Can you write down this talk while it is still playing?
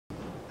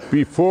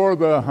Before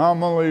the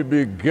homily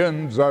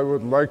begins, I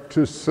would like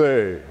to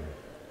say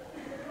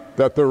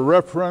that the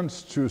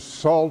reference to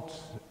salt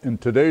in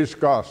today's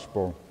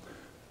gospel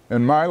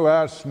and my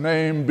last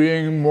name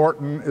being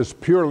Morton is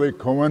purely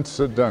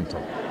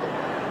coincidental.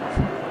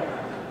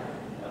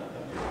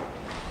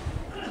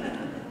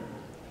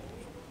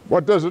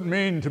 What does it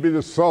mean to be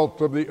the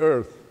salt of the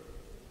earth?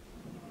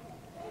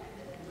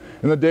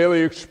 In the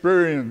daily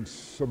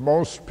experience of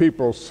most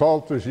people,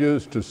 salt is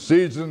used to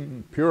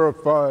season,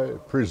 purify,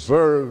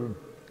 preserve.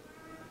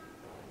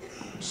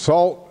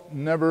 Salt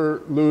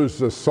never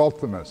loses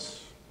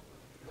saltiness,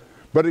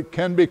 but it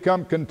can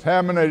become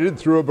contaminated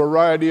through a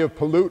variety of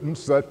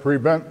pollutants that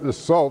prevent the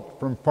salt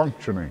from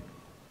functioning.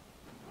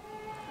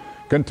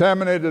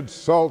 Contaminated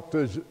salt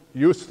is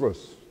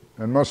useless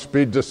and must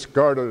be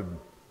discarded.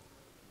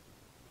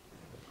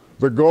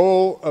 The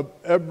goal of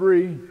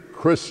every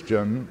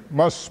Christian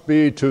must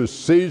be to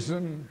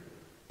season,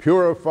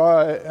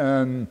 purify,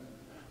 and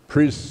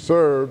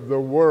preserve the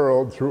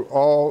world through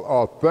all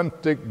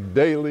authentic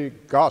daily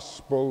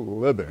gospel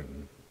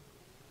living.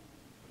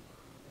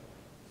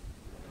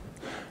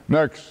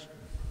 Next,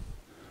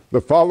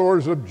 the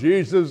followers of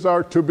Jesus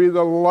are to be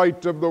the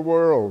light of the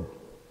world.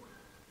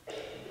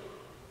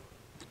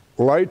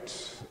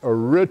 Light's a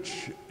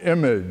rich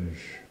image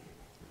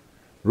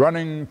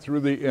running through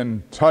the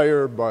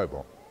entire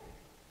Bible.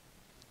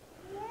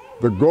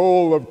 The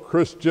goal of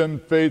Christian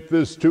faith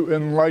is to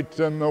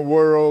enlighten the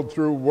world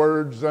through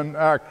words and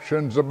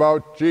actions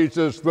about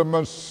Jesus, the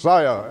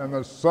Messiah and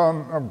the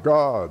Son of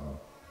God.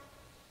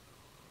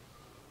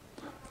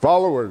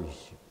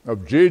 Followers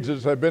of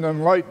Jesus have been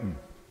enlightened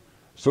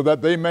so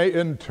that they may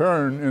in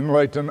turn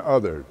enlighten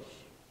others.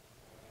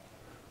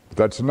 But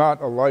that's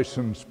not a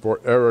license for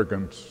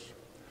arrogance.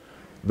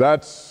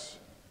 That's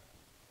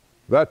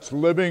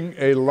living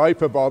a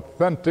life of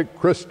authentic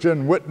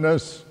Christian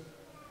witness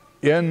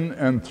in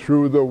and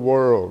through the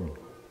world.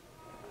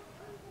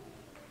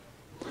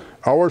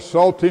 Our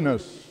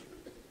saltiness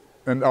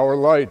and our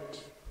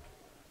light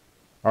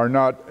are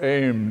not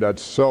aimed at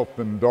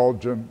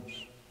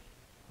self-indulgence.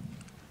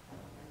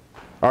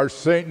 Our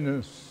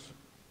saintness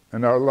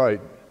and our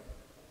light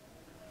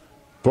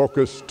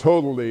focus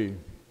totally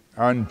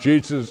on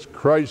Jesus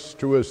Christ,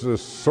 who is the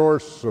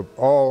source of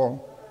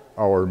all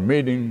our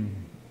meaning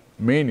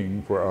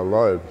for our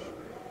lives.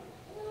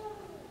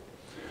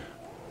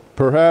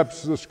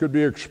 Perhaps this could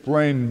be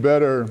explained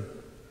better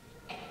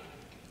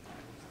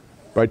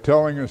by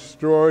telling a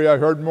story I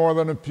heard more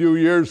than a few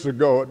years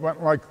ago. It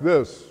went like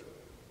this.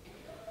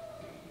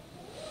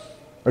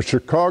 A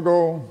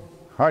Chicago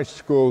high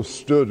school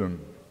student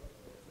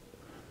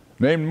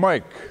named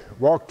Mike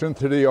walked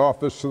into the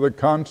office of the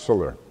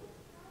counselor.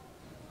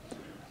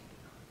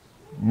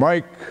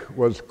 Mike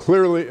was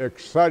clearly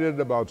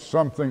excited about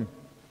something,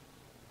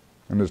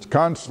 and his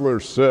counselor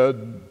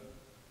said,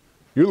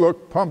 "You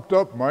look pumped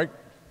up, Mike."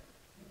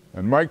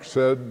 And Mike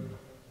said,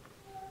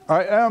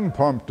 "I am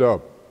pumped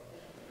up.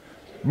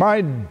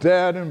 My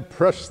dad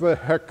impressed the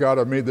heck out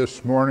of me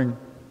this morning.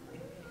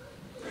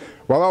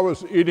 While I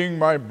was eating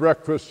my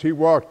breakfast, he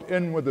walked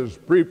in with his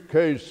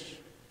briefcase,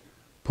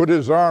 put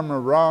his arm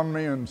around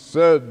me and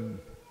said,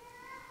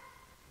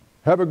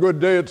 'Have a good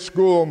day at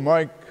school,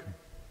 Mike.'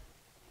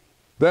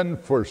 Then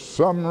for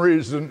some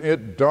reason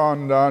it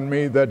dawned on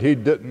me that he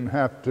didn't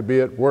have to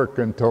be at work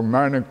until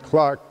 9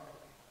 o'clock,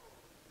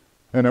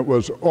 and it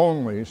was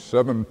only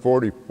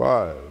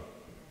 7:45.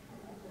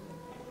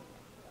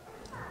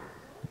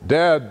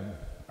 "Dad,"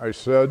 I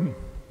said,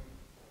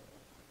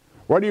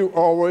 "why do you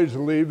always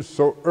leave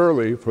so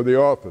early for the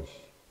office?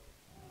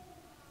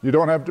 You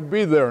don't have to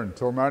be there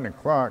until 9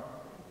 o'clock.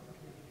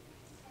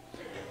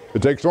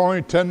 It takes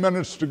only 10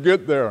 minutes to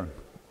get there."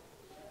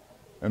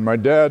 And my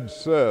dad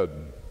said,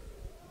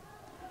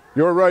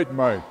 "You're right,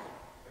 Mike,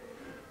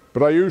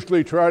 but I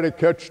usually try to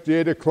catch the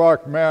 8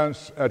 o'clock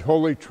Mass at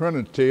Holy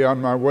Trinity on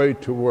my way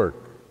to work."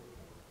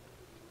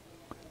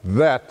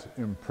 That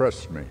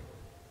impressed me.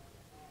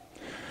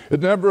 It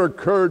never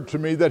occurred to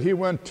me that he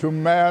went to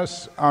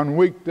Mass on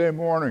weekday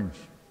mornings.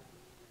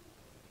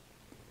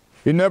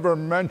 He never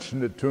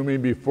mentioned it to me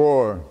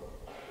before.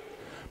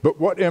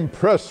 But what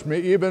impressed me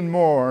even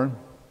more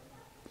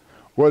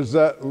was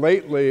that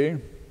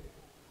lately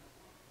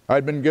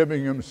I'd been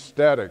giving him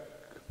static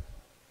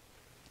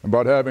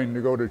about having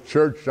to go to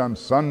church on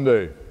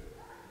Sunday.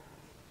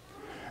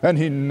 And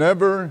he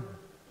never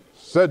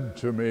said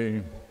to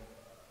me,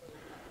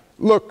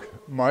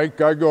 "Look,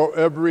 Mike, I go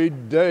every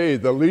day.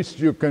 The least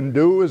you can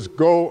do is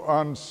go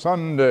on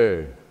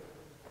Sunday."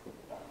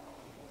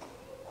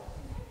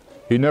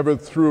 He never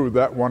threw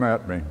that one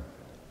at me.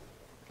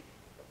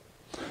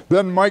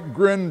 Then Mike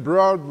grinned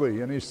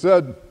broadly and he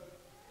said,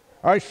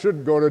 "I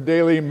should go to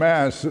daily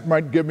Mass. It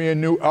might give me a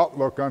new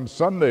outlook on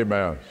Sunday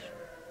Mass."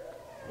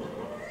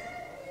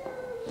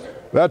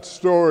 That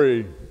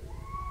story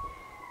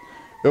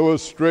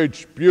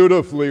illustrates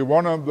beautifully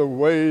one of the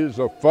ways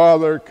a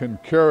father can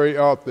carry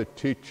out the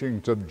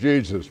teachings of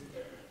Jesus.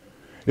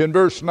 In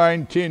verse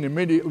 19,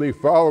 immediately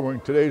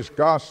following today's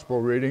gospel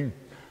reading,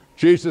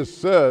 Jesus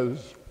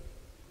says,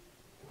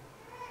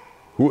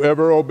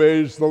 Whoever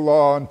obeys the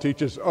law and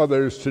teaches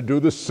others to do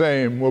the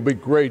same will be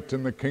great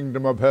in the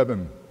kingdom of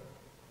heaven.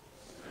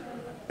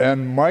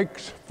 And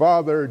Mike's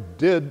father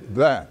did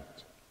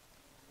that.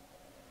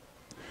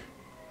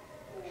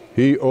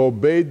 He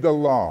obeyed the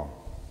law,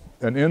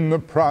 and in the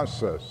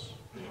process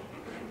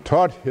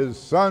taught his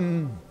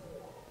son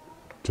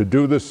to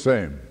do the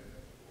same.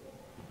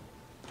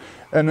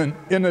 And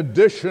in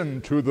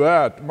addition to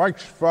that,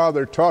 Mike's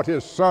father taught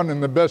his son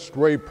in the best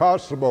way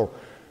possible,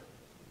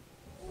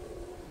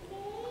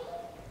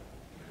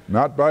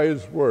 not by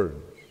his words,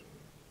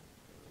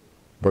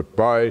 but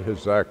by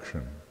his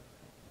action.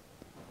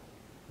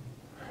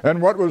 And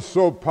what was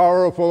so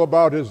powerful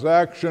about his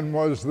action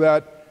was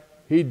that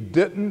he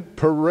didn't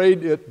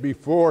parade it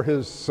before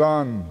his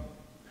son.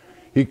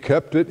 He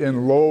kept it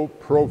in low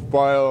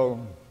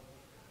profile,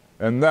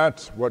 and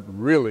that's what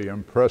really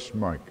impressed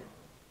Mike.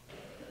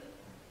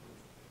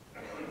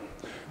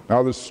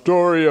 Now, the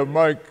story of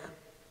Mike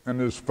and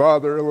his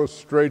father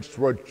illustrates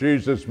what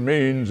Jesus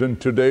means in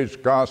today's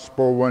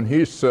gospel when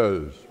he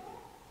says,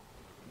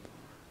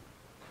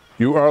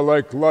 "You are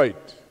like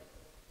light.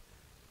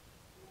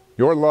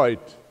 Your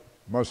light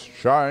must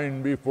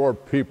shine before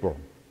people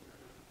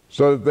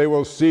so that they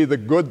will see the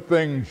good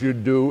things you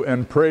do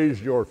and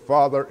praise your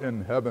Father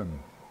in heaven."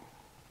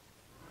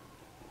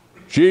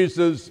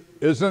 Jesus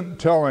isn't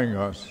telling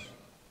us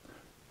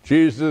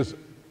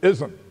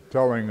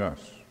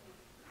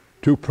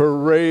to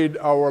parade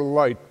our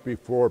light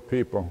before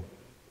people.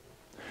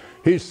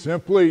 He's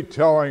simply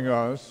telling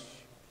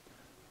us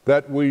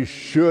that we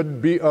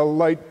should be a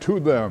light to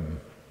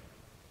them.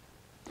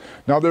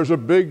 Now, there's a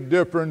big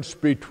difference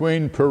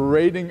between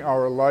parading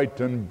our light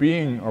and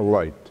being a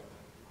light.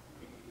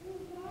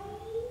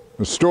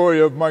 The story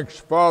of Mike's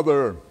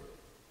father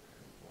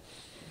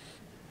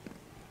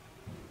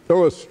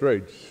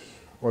illustrates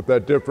what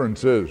that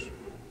difference is.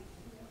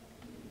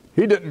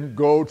 He didn't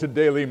go to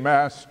daily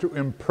mass to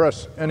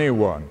impress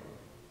anyone.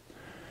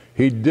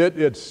 He did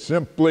it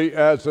simply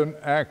as an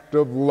act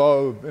of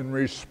love in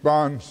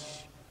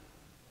response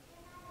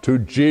to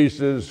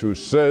Jesus, who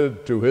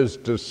said to his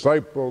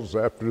disciples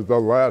after the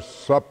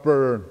Last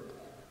Supper,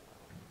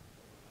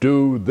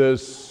 "Do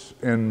this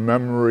in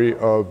memory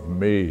of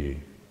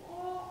me."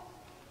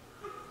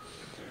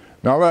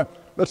 Now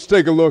let's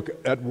take a look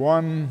at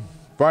one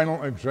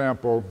final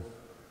example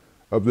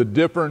of the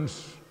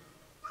difference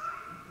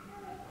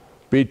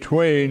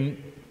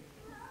between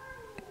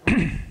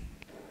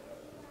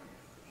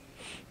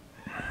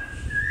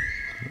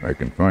I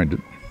can find it.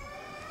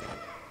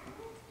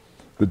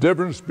 The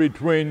difference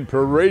between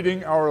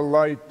parading our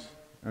light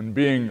and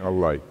being a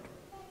light.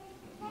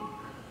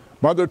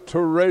 Mother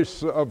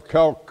Teresa of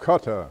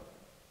Calcutta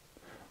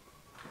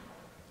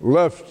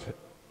left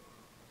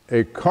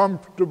a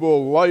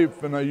comfortable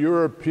life in a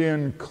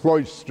European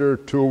cloister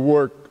to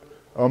work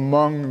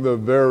among the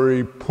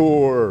very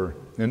poor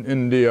in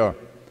India.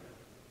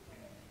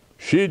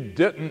 She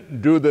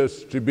didn't do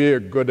this to be a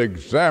good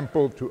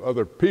example to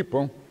other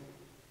people.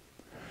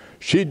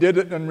 She did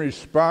it in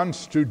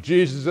response to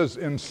Jesus'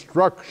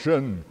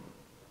 instruction,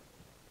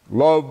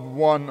 "Love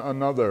one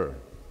another,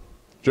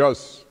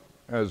 just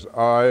as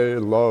I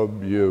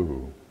love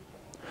you."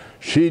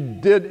 She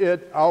did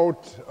it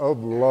out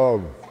of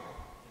love.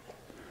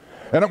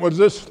 And it was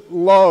this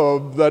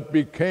love that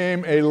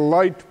became a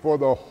light for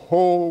the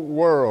whole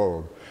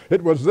world.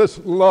 It was this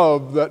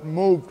love that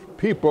moved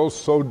people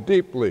so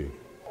deeply.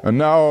 And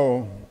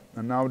now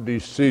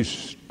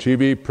deceased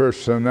TV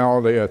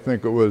personality, I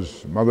think it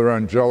was Mother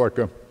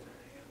Angelica,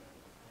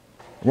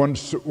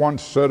 once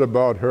said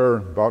about her,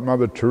 about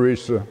Mother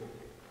Teresa,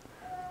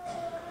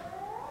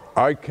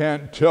 "I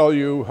can't tell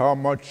you how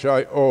much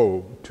I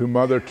owe to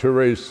Mother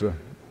Teresa.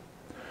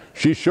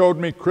 She showed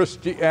me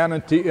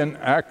Christianity in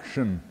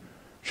action.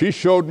 She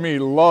showed me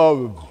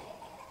love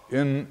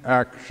in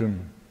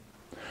action.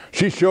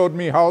 She showed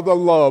me how the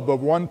love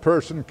of one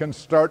person can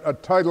start a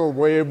tidal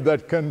wave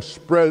that can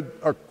spread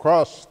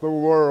across the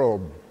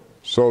world."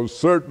 So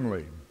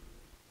certainly,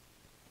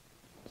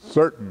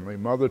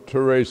 Mother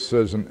Teresa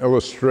is an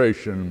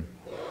illustration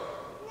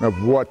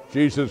of what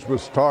Jesus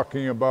was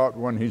talking about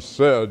when he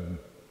said,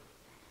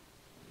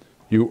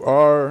 "You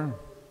are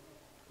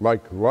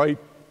like light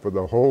for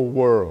the whole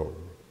world.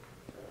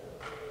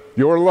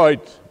 Your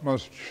light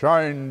must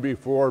shine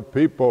before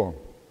people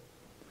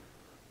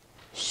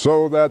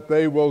so that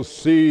they will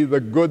see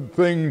the good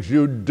things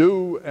you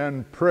do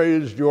and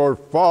praise your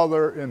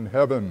Father in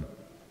heaven."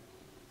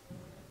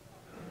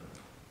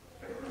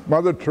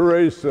 Mother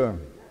Teresa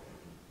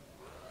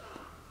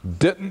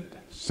didn't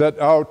set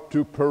out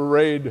to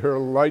parade her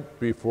light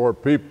before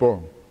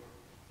people.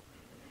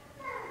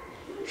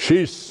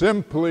 She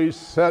simply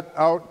set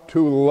out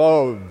to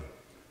love,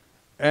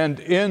 and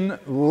in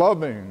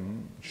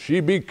loving, she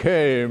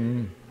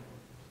became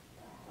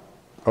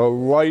a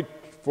light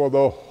for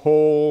the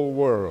whole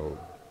world.